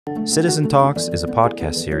Citizen Talks is a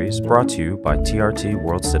podcast series brought to you by TRT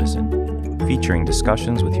World Citizen, featuring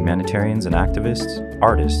discussions with humanitarians and activists,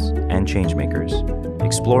 artists, and changemakers,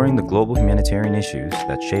 exploring the global humanitarian issues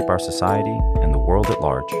that shape our society and the world at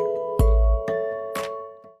large.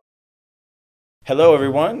 Hello,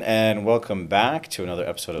 everyone, and welcome back to another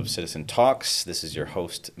episode of Citizen Talks. This is your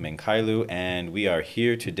host, Minkailu, and we are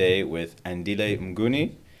here today with Andile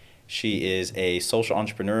Mnguni. She is a social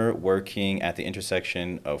entrepreneur working at the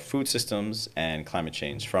intersection of food systems and climate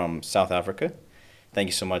change from South Africa. Thank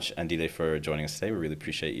you so much, Andile, for joining us today. We really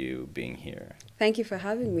appreciate you being here. Thank you for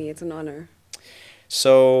having me. It's an honor.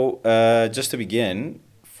 So just to begin,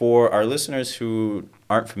 for our listeners who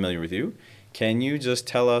aren't familiar with you, can you just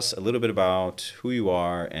tell us a little bit about who you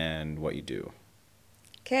are and what you do?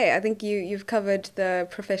 Okay, I think you've covered the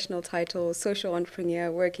professional title, social entrepreneur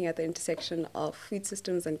working at the intersection of food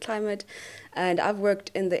systems and climate. And I've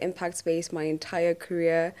worked in the impact space my entire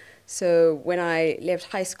career. So when I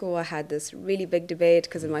left high school, I had this really big debate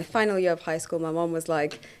because in my final year of high school, my mom was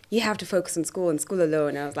like, you have to focus on school and school alone.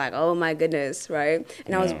 And I was like, oh my goodness, right?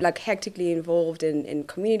 And I was like hectically involved in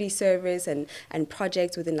community service and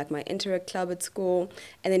projects within like my interact club at school.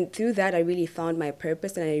 And then through that, I really found my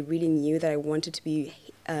purpose and I really knew that I wanted to be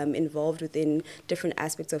involved within different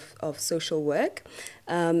aspects of social work.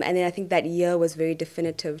 And then I think that year was very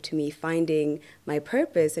definitive to me finding my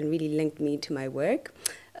purpose and really linked me to my work.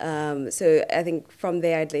 So I think from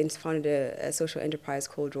there, I then founded a social enterprise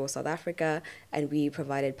called Raw South Africa, and we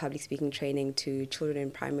provided public speaking training to children in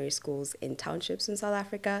primary schools in townships in South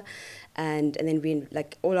Africa. And then we,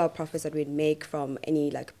 like all our profits that we'd make from any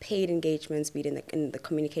like paid engagements, be it in the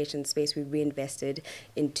communication space, we reinvested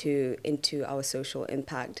into our social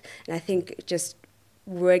impact. And I think just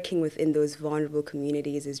working within those vulnerable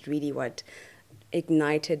communities is really what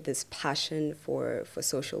ignited this passion for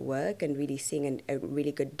social work and really seeing a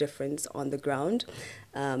really good difference on the ground.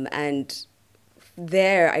 And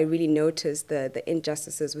there I really noticed the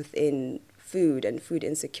injustices within food and food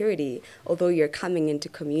insecurity, although you're coming into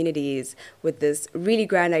communities with this really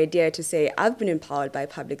grand idea to say, I've been empowered by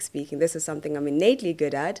public speaking, this is something I'm innately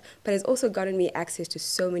good at, but it's also gotten me access to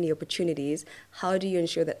so many opportunities. How do you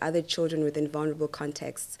ensure that other children within vulnerable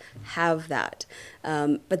contexts have that?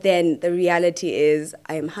 But then the reality is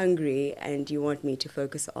I am hungry and you want me to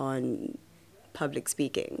focus on public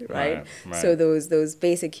speaking, right? So those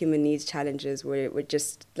basic human needs challenges were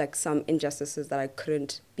just like some injustices that I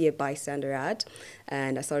couldn't be a bystander at.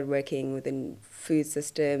 And I started working within food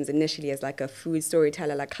systems initially as like a food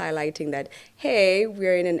storyteller, like highlighting that, hey,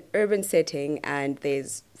 we're in an urban setting and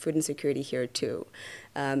there's food insecurity here too.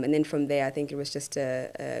 And then from there, I think it was just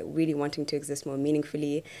really wanting to exist more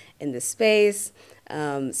meaningfully in this space.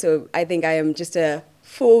 So I think I am just a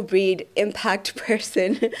full breed impact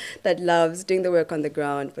person that loves doing the work on the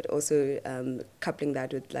ground, but also coupling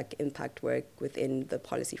that with like impact work within the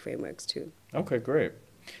policy frameworks too. Okay, great.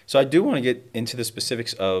 So I do want to get into the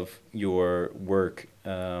specifics of your work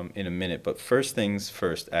in a minute, but first things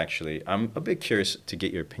first, actually, I'm a bit curious to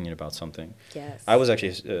get your opinion about something. Yes. I was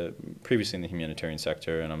actually previously in the humanitarian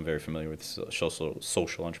sector, and I'm very familiar with social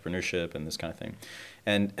entrepreneurship and this kind of thing.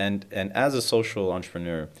 And as a social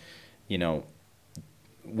entrepreneur, you know,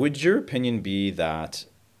 would your opinion be that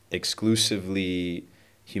exclusively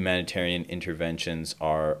humanitarian interventions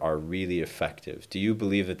are really effective? Do you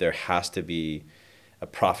believe that there has to be a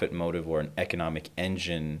profit motive or an economic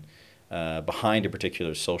engine behind a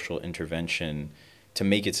particular social intervention to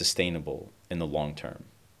make it sustainable in the long term?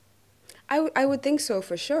 I would think so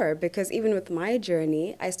for sure, because even with my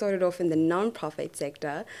journey, I started off in the nonprofit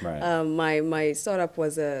sector. Right. My startup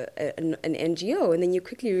was an NGO, and then you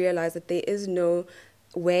quickly realize that there is no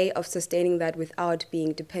way of sustaining that without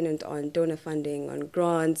being dependent on donor funding, on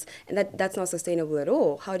grants, and that's not sustainable at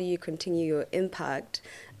all. How do you continue your impact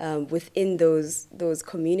within those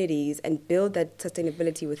communities and build that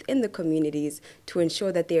sustainability within the communities to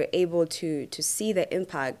ensure that they're able to see the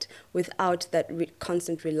impact without that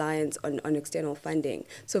constant reliance on external funding?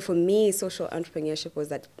 So for me, social entrepreneurship was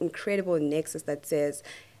that incredible nexus that says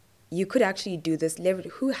you could actually do this.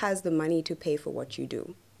 Who has the money to pay for what you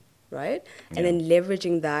do? Right? Yeah. And then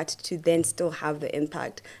leveraging that to then still have the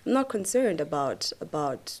impact. I'm not concerned about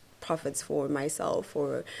profits for myself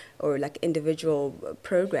or like individual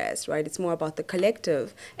progress, right? It's more about the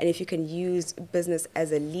collective. And if you can use business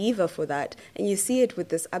as a lever for that, and you see it with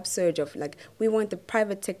this upsurge of like, we want the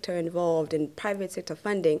private sector involved in private sector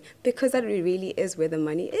funding because that really is where the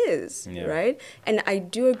money is, right? And I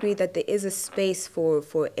do agree that there is a space for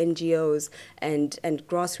NGOs and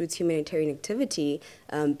grassroots humanitarian activity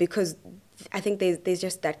because I think there's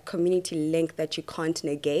just that community link that you can't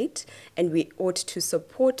negate, and we ought to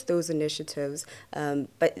support those initiatives.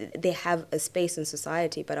 But they have a space in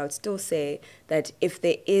society. But I would still say that if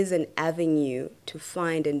there is an avenue to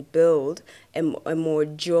find and build a more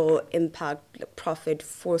dual impact, profit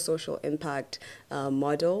for social impact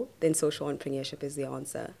model, then social entrepreneurship is the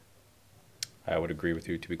answer. I would agree with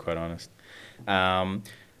you, to be quite honest.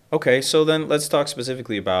 Okay, so then let's talk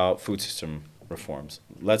specifically about food system reforms.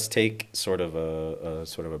 Let's take sort of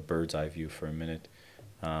a bird's eye view for a minute.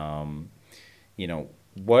 You know,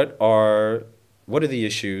 what are the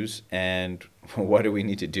issues, and what do we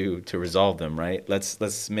need to do to resolve them, right?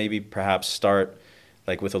 Let's maybe perhaps start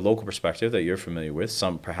like with a local perspective that you're familiar with,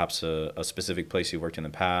 perhaps a specific place you've worked in the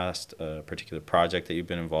past, a particular project that you've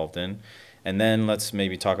been involved in, and then let's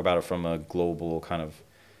maybe talk about it from a global kind of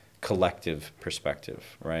collective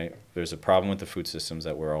perspective, right? There's a problem with the food systems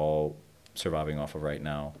that we're all surviving off of right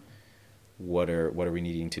now. What are we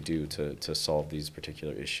needing to do to solve these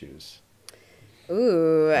particular issues?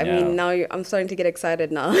 Ooh, I mean, now I'm starting to get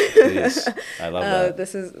excited now. Please. I love that.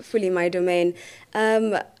 This is fully my domain.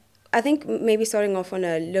 I think maybe starting off on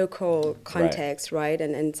a local context, right?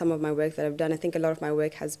 And some of my work that I've done, I think a lot of my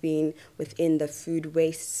work has been within the food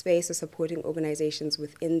waste space or supporting organizations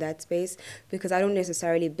within that space, because I don't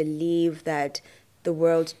necessarily believe that the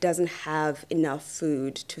world doesn't have enough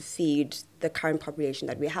food to feed the current population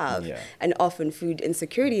that we have. Yeah. And often food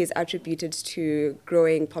insecurity is attributed to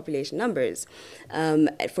growing population numbers.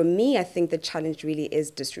 For me, I think the challenge really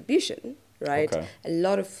is distribution. Right? Okay. A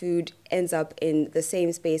lot of food ends up in the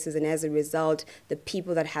same spaces, and as a result, the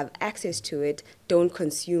people that have access to it don't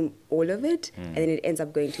consume all of it, and then it ends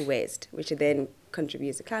up going to waste, which then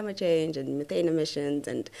contributes to climate change and methane emissions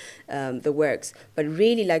and the works. But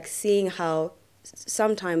really, like, seeing how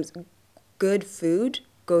sometimes good food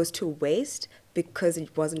goes to waste because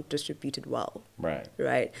it wasn't distributed well. Right.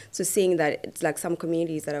 Right. So seeing that it's like some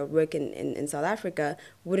communities that are working in South Africa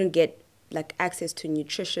wouldn't get like access to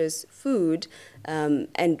nutritious food,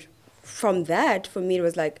 and from that, for me, it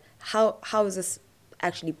was like, how is this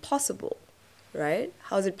actually possible, right?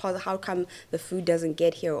 How is it possible? How come the food doesn't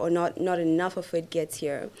get here, or not enough of it gets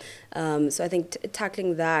here? So I think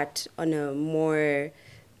tackling that on a more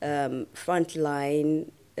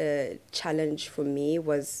frontline challenge for me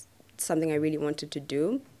was something I really wanted to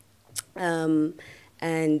do.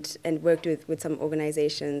 And worked with some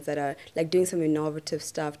organizations that are like doing some innovative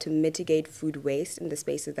stuff to mitigate food waste in the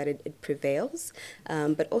spaces that it prevails,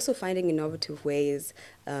 but also finding innovative ways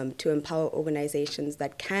to empower organizations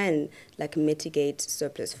that can like mitigate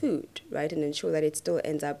surplus food, right, and ensure that it still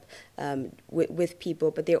ends up with people,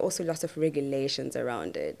 but there are also lots of regulations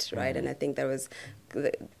around it, right? And I think that was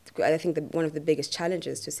one of the biggest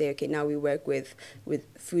challenges to say, okay, now we work with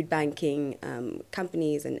food banking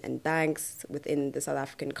companies and banks within the South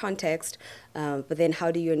African context, but then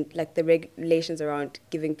how do you, like, the regulations around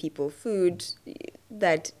giving people food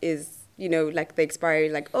that is, you know, like the expiry,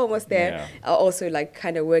 like almost there, are also like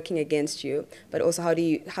kind of working against you. But also, how do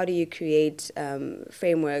you create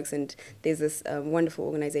frameworks? And there's this wonderful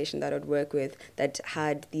organization that I'd work with that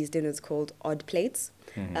had these dinners called Odd Plates.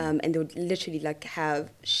 And they would literally like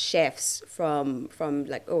have chefs from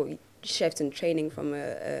like chefs in training from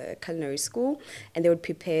a culinary school, and they would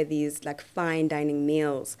prepare these like fine dining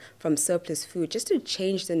meals from surplus food just to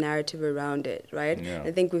change the narrative around it, right? Yeah.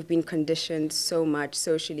 I think we've been conditioned so much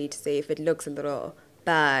socially to say if it looks a little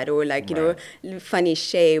bad or like, you know, funny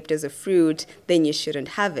shaped as a fruit, then you shouldn't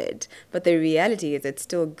have it. But the reality is it's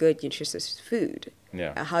still good, nutritious food.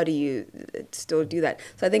 Yeah. How do you still do that?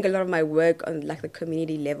 So I think a lot of my work on like the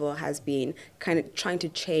community level has been kind of trying to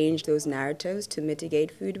change those narratives to mitigate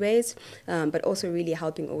food waste, but also really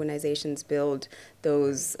helping organizations build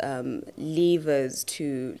those levers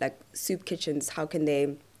to like soup kitchens. How can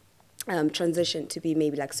they transition to be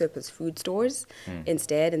maybe like surplus food stores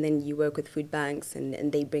instead, and then you work with food banks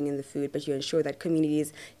and they bring in the food, but you ensure that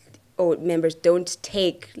communities or members don't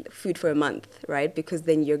take food for a month, right? Because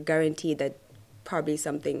then you're guaranteed that probably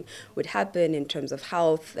something would happen in terms of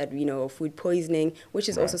health, that, you know, food poisoning, which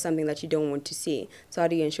is also something that you don't want to see. So how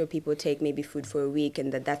do you ensure people take maybe food for a week,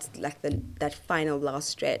 and that's like that final last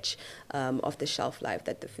stretch of the shelf life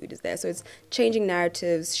that the food is there? So it's changing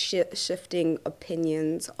narratives, shifting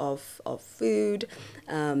opinions of food,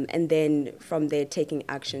 and then from there taking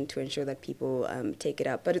action to ensure that people take it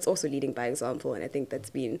up. But it's also leading by example, and I think that's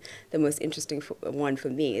been the most interesting one for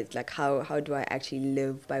me. It's like how do I actually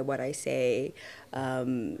live by what I say?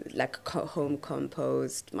 Like home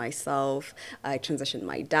compost myself. I transitioned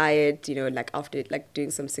my diet, you know, like after like doing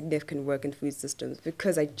some significant work in food systems,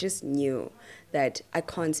 because I just knew that I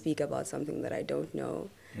can't speak about something that I don't know.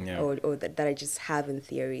 Yeah. or that I just have in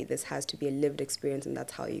theory. This has to be a lived experience, and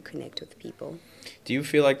that's how you connect with people. Do you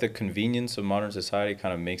feel like the convenience of modern society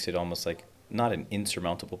kind of makes it almost like not an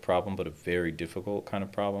insurmountable problem, but a very difficult kind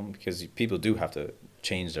of problem? Because people do have to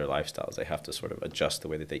change their lifestyles. They have to sort of adjust the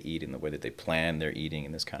way that they eat and the way that they plan their eating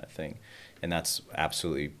and this kind of thing. And that's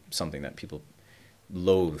absolutely something that people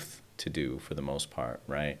loathe to do for the most part,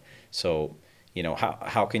 right? So, you know,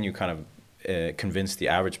 how can you kind of convince the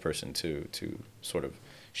average person to sort of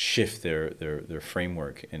shift their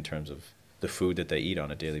framework in terms of the food that they eat on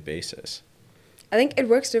a daily basis? I think it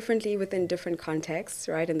works differently within different contexts,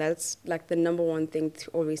 right? And that's like the number one thing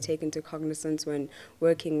to always take into cognizance when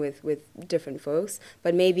working with different folks.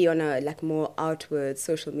 But maybe on a like more outward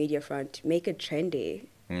social media front, make it trendy,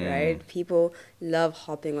 right? People love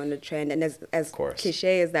hopping on the trend. And as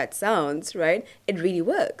cliche as that sounds, right, it really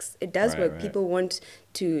works. It does work. Right. People want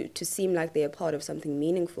to seem like they're part of something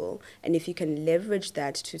meaningful. And if you can leverage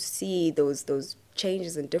that to see those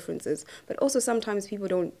changes and differences, but also sometimes people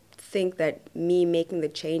don't think that me making the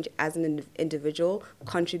change as an individual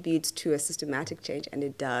contributes to a systematic change, and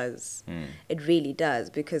it does. It really does,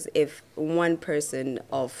 because if one person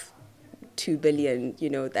of 2 billion, you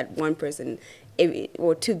know, that one person,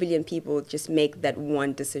 or 2 billion people just make that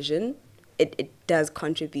one decision, it does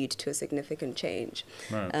contribute to a significant change.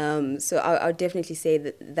 Right. So I'll definitely say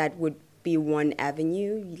that would be one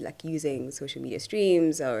avenue, like using social media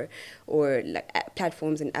streams or like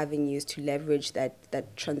platforms and avenues to leverage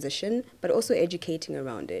that transition, but also educating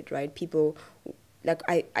around it, right? People, like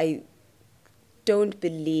I don't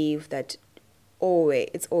believe that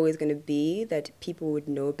it's always going to be that people would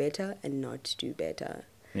know better and not do better.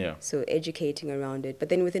 Yeah. So educating around it, but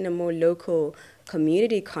then within a more local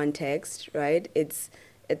community context, right? It's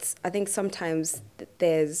I think sometimes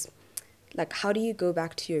there's like, how do you go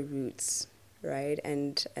back to your roots, right?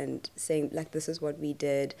 And saying, like, this is what we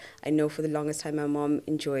did. I know for the longest time my mom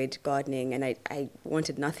enjoyed gardening, and I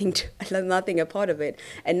wanted nothing a part of it.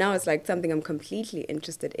 And now it's like something I'm completely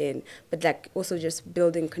interested in. But like also just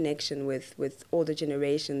building connection with all the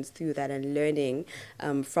generations through that, and learning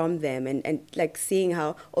from them, and like seeing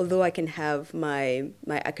how, although I can have my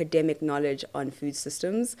academic knowledge on food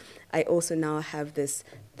systems, I also now have this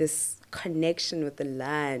connection with the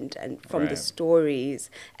land and from the stories.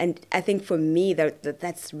 And I think for me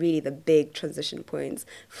that's really the big transition points.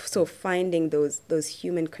 So finding those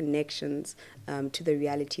human connections to the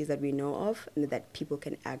realities that we know of, and that people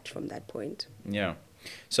can act from that point. Yeah.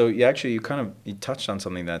 So you touched on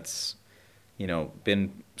something that's, you know,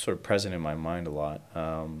 been sort of present in my mind a lot.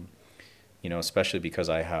 You know, especially because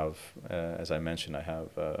I have, as I mentioned, I have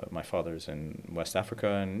my father's in West Africa,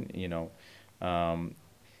 and you know,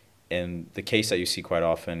 and the case that you see quite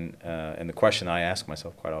often, and the question I ask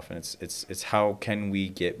myself quite often, it's how can we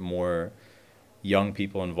get more young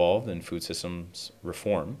people involved in food systems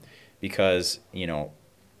reform? Because, you know,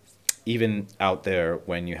 even out there,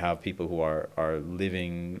 when you have people who are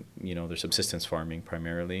living, you know, their subsistence farming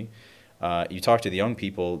primarily, you talk to the young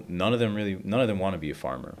people, none of them want to be a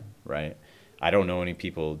farmer, right? I don't know any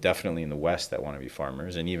people definitely in the West that want to be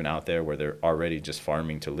farmers, and even out there where they're already just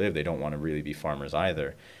farming to live, they don't want to really be farmers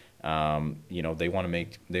either. You know, they want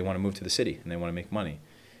to move to the city, and they want to make money.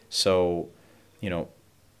 So, you know,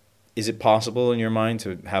 is it possible in your mind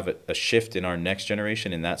to have a shift in our next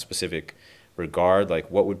generation in that specific regard?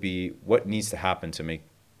 Like, what needs to happen to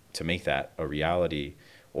make that a reality?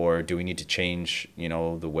 Or do we need to change, you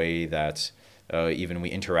know, the way that even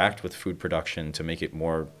we interact with food production to make it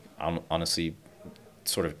more honestly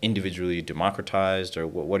sort of individually democratized? Or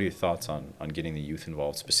what are your thoughts on getting the youth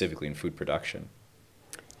involved specifically in food production?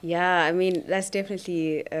 Yeah, I mean, that's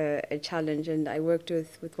definitely a challenge. And I worked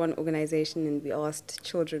with one organization, and we asked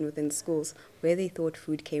children within schools where they thought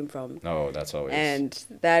food came from. Oh, that's always... And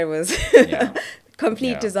that was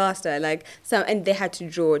complete disaster. Like and they had to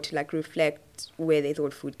draw to like reflect where they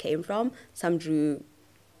thought food came from. Some drew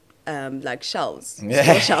like shells,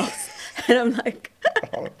 store shells. And I'm like...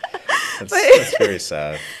 That's very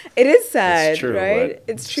sad. It is sad, it's true, right?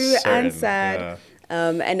 It's true and sad. Yeah.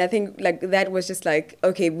 And I think like that was just like,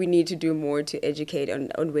 okay, we need to do more to educate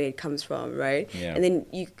on where it comes from, right? Yeah. And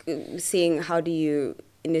then seeing how do you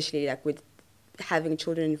initially, like with having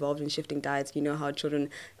children involved in shifting diets, you know how children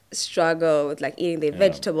struggle with like eating their Yeah.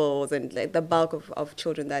 vegetables, and like the bulk of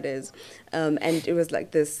children, that is. And it was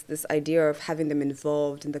like this idea of having them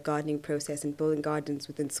involved in the gardening process and building gardens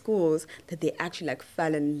within schools, that they actually like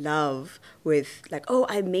fell in love with, like, oh,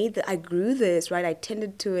 I grew this, right? I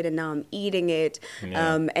tended to it and now I'm eating it.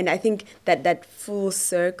 Yeah. And I think that full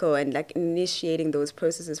circle and like initiating those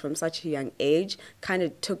processes from such a young age kind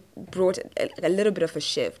of brought a little bit of a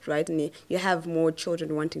shift, right? And you have more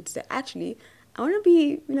children wanting to say, actually, I want to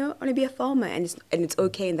be, I want to be a farmer, and it's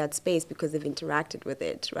okay in that space because they've interacted with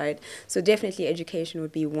it, right? So definitely education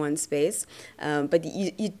would be one space, but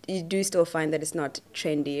you do still find that it's not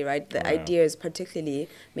trendy, right? The idea is, particularly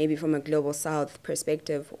maybe from a global south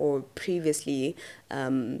perspective or previously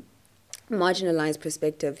marginalized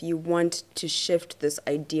perspective, you want to shift this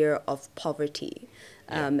idea of poverty.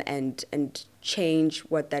 And change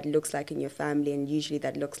what that looks like in your family, and usually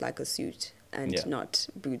that looks like a suit and not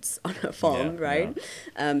boots on a farm, right?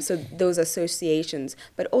 So those associations,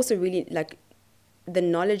 but also really like the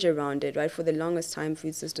knowledge around it, right? For the longest time,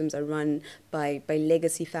 food systems are run by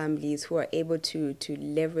legacy families who are able to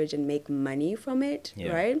leverage and make money from it,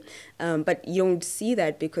 right? But you don't see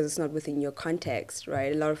that because it's not within your context,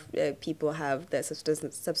 right? A lot of people have the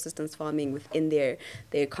subsistence farming within their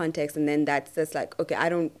context, and then that's like, okay, I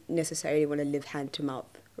don't necessarily want to live hand to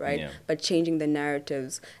mouth, right? Yeah. But changing the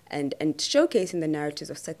narratives and showcasing the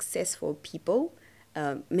narratives of successful people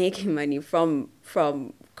making money from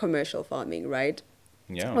commercial farming, right?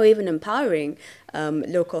 Yeah. Or even empowering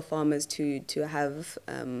local farmers to have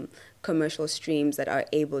commercial streams that are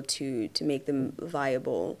able to make them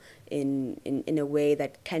viable in a way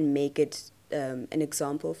that can make it an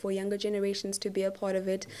example for younger generations to be a part of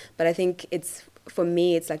it. But I think for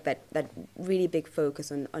me, it's like that really big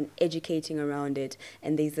focus on educating around it.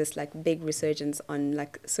 And there's this like big resurgence on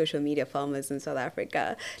like social media farmers in South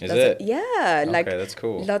Africa. Is it? Yeah. Okay, like that's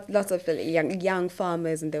cool. Lots of young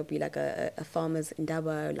farmers, and there'll be like a farmers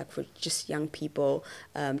indaba, like for just young people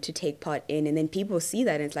to take part in. And then people see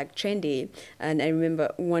that and it's like trendy. And I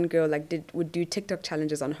remember one girl like would do TikTok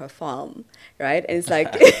challenges on her farm, right? And it's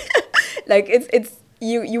like like it's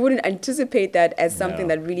you wouldn't anticipate that as something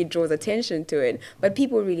that really draws attention to it, but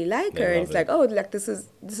people really like her, and it's like, oh, like this is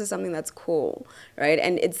something that's cool, right?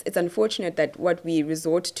 And it's unfortunate that what we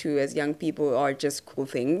resort to as young people are just cool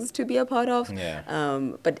things to be a part of,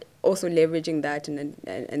 but also leveraging that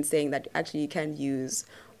and saying that actually you can use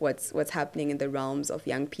what's happening in the realms of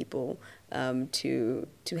young people to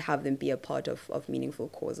have them be a part of meaningful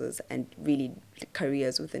causes and really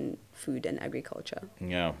careers within food and agriculture.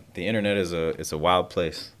 Yeah, the internet is a wild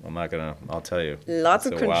place. I'll tell you. Lots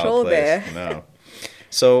of control there. No.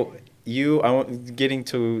 So getting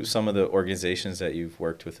to some of the organizations that you've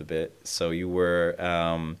worked with a bit. So you're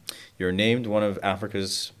named one of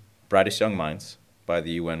Africa's brightest young minds by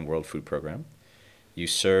the UN World Food Programme. You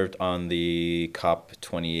served on the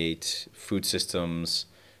COP28 Food Systems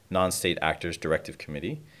Non-State Actors Directive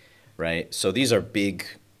Committee, right? So these are big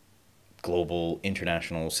global,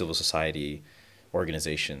 international civil society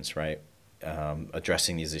organizations, right?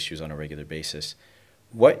 Addressing these issues on a regular basis.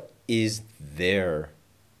 What is their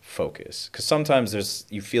focus? Because sometimes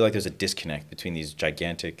you feel like there's a disconnect between these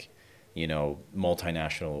gigantic,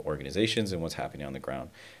 multinational organizations and what's happening on the ground.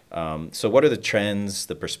 So what are the trends,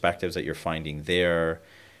 the perspectives that you're finding there?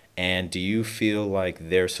 And do you feel like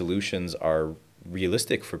their solutions are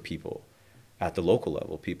realistic for people at the local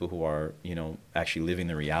level, people who are, actually living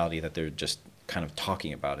the reality that they're just kind of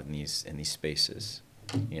talking about in these spaces,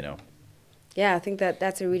 Yeah, I think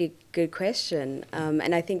that's a really good question.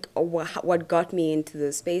 And I think what got me into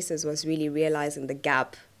the spaces was really realizing the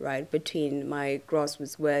gap, right, between my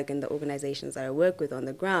grassroots work and the organizations that I work with on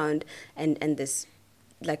the ground and this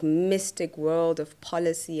like mystic world of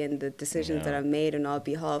policy and the decisions that are made on our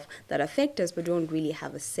behalf that affect us but don't really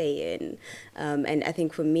have a say in. And I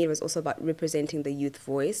think for me it was also about representing the youth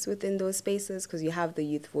voice within those spaces, because you have the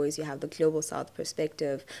youth voice, you have the global south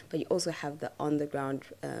perspective, but you also have the on the ground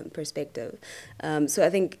perspective. So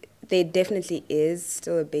I think there definitely is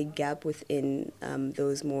still a big gap within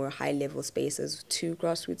those more high level spaces to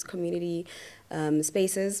grassroots community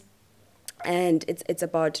spaces. And it's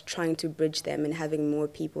about trying to bridge them and having more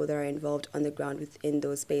people that are involved on the ground within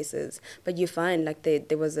those spaces. But you find like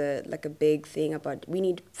there was a big thing about we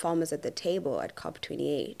need farmers at the table at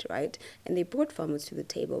COP28, right? And they brought farmers to the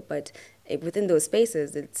table, but within those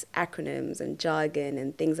spaces, it's acronyms and jargon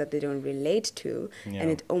and things that they don't relate to, and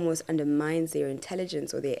it almost undermines their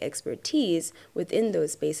intelligence or their expertise within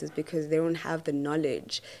those spaces because they don't have the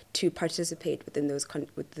knowledge to participate within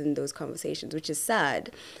those conversations, which is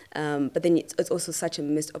sad. But then it's also such a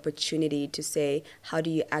missed opportunity to say, how do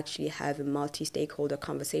you actually have a multi-stakeholder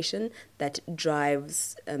conversation that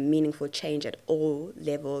drives meaningful change at all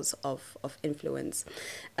levels of influence?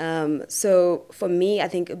 So for me, I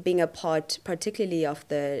think being a part, particularly of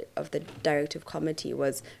the directive committee,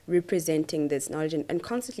 was representing this knowledge and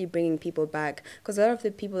constantly bringing people back, because a lot of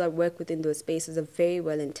the people that work within those spaces are very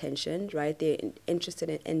well intentioned, right? They're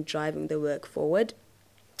interested in driving the work forward,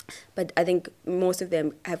 but I think most of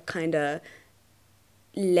them have kind of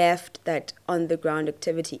left that on the ground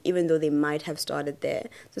activity, even though they might have started there.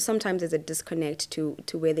 So sometimes there's a disconnect to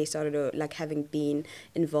where they started, or like having been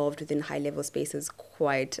involved within high level spaces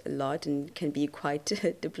quite a lot and can be quite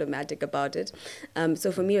diplomatic about it.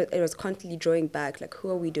 So for me, it was constantly drawing back, like, who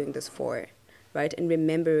are we doing this for? Right, and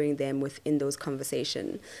remembering them within those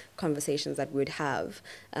conversations that we'd have.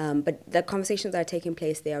 But the conversations that are taking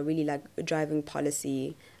place, they are really like driving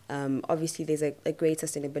policy. Obviously, there's a great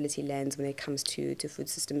sustainability lens when it comes to food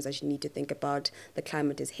systems that you need to think about. The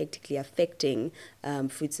climate is hectically affecting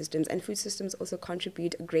food systems, and food systems also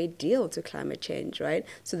contribute a great deal to climate change, right?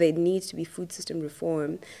 So there needs to be food system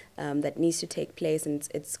reform that needs to take place, and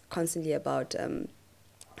it's constantly about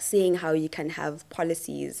seeing how you can have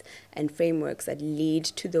policies and frameworks that lead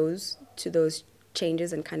to those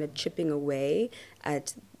changes, and kind of chipping away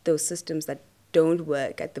at those systems that don't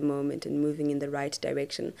work at the moment and moving in the right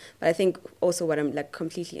direction. But I think also what I'm like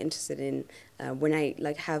completely interested in when I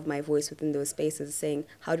like have my voice within those spaces is saying,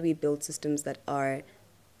 how do we build systems that are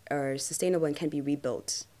sustainable and can be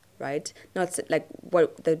rebuilt? Right? Not like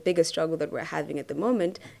what the biggest struggle that we're having at the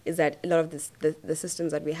moment is that a lot of the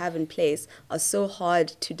systems that we have in place are so hard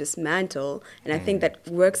to dismantle, and I think that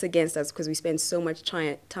works against us because we spend so much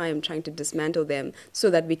time trying to dismantle them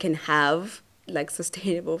so that we can have like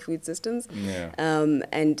sustainable food systems.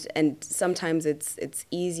 And sometimes it's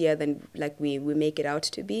easier than like we make it out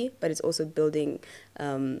to be, but it's also building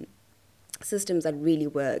systems that really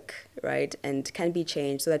work, right, and can be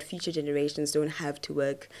changed so that future generations don't have to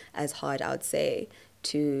work as hard, I would say,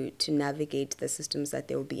 to navigate the systems that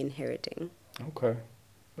they will be inheriting. Okay,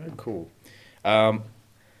 very cool.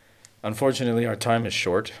 Unfortunately, our time is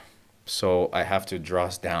short, so I have to draw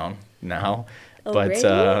us down now. Oh, but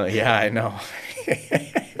really? yeah, I know.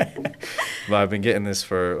 But I've been getting this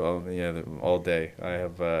for all day.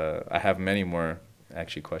 I have many more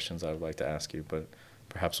actually questions I would like to ask you, but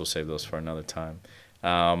perhaps we'll save those for another time.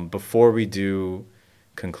 Before we do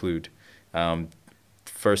conclude,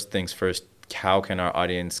 first things first, how can our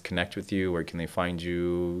audience connect with you? Where can they find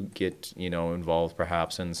you, get involved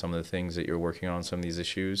perhaps in some of the things that you're working on, some of these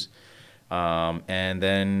issues? And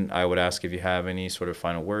then I would ask if you have any sort of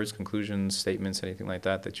final words, conclusions, statements, anything like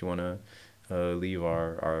that you want to leave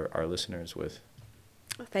our listeners with.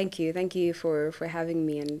 Thank you for having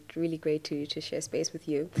me, and really great to share space with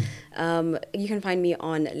you. You can find me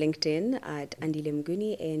on LinkedIn at Andile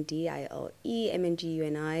Mnguni, ANDILE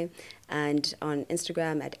MNGUNI, and on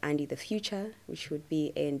Instagram at Andy the Future, which would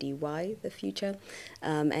be ANDY the Future.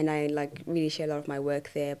 And I like really share a lot of my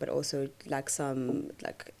work there, but also like some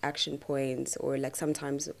like action points, or like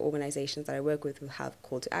sometimes organizations that I work with will have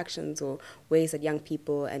call to actions or ways that young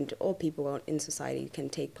people and all people in society can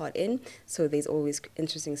take part in. So there's always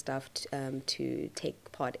interesting stuff to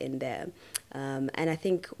take part in there. And I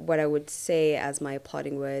think what I would say as my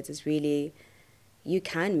parting words is really, you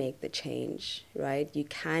can make the change, right? You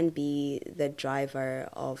can be the driver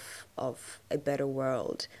of a better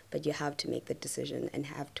world, but you have to make the decision and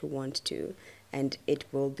have to want to, and it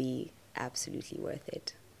will be absolutely worth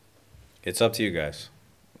it. It's up to you guys.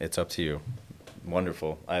 It's up to you.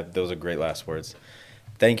 Wonderful. Those are great last words.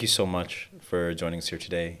 Thank you so much for joining us here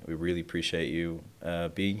today. We really appreciate you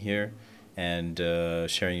being here and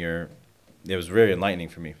sharing your... It was very enlightening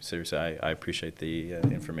for me. Seriously, I appreciate the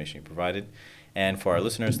information you provided. And for our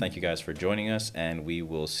listeners, thank you guys for joining us, and we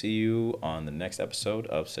will see you on the next episode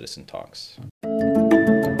of Citizen Talks.